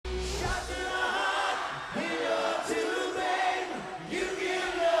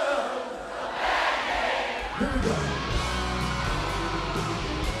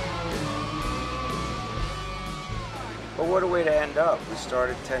what a way to end up. We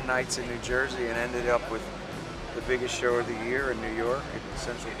started 10 nights in New Jersey and ended up with the biggest show of the year in New York at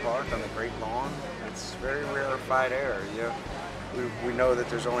Central Park on the Great Lawn. It's very rarefied air. Yeah. We know that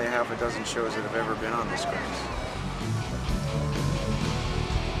there's only half a dozen shows that have ever been on this cruise.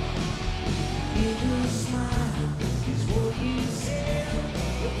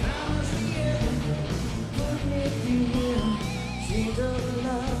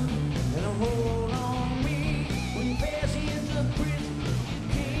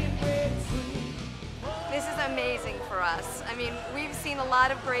 This is amazing for us. I mean, we've seen a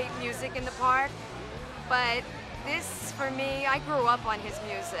lot of great music in the park, but this, for me, I grew up on his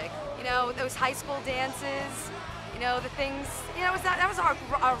music. You know, those high school dances, you know, the things, you know, that was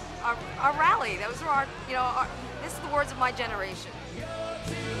our rally. Those were our, you know, this is the words of my generation.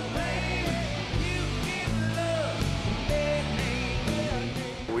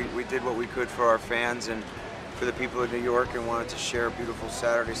 We did what we could for our fans and for the people of New York and wanted to share a beautiful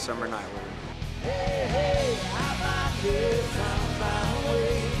Saturday summer night with them. Hey, hey, how about this? I'm my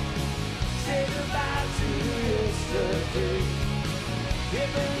way. Say goodbye to yesterday. If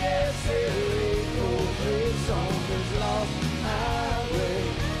the yesterday goes on this lost highway.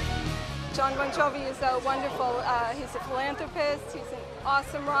 John Bon Jovi is a wonderful, he's a philanthropist, he's an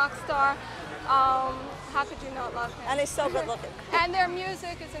awesome rock star. How could you not love him? And he's so good looking. And their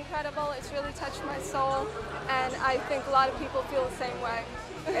music is incredible. It's really touched my soul, and I think a lot of people feel the same way.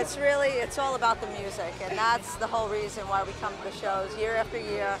 It's all about the music, and that's the whole reason why we come to the shows year after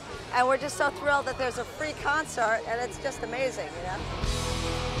year. And we're just so thrilled that there's a free concert, and it's just amazing, you know?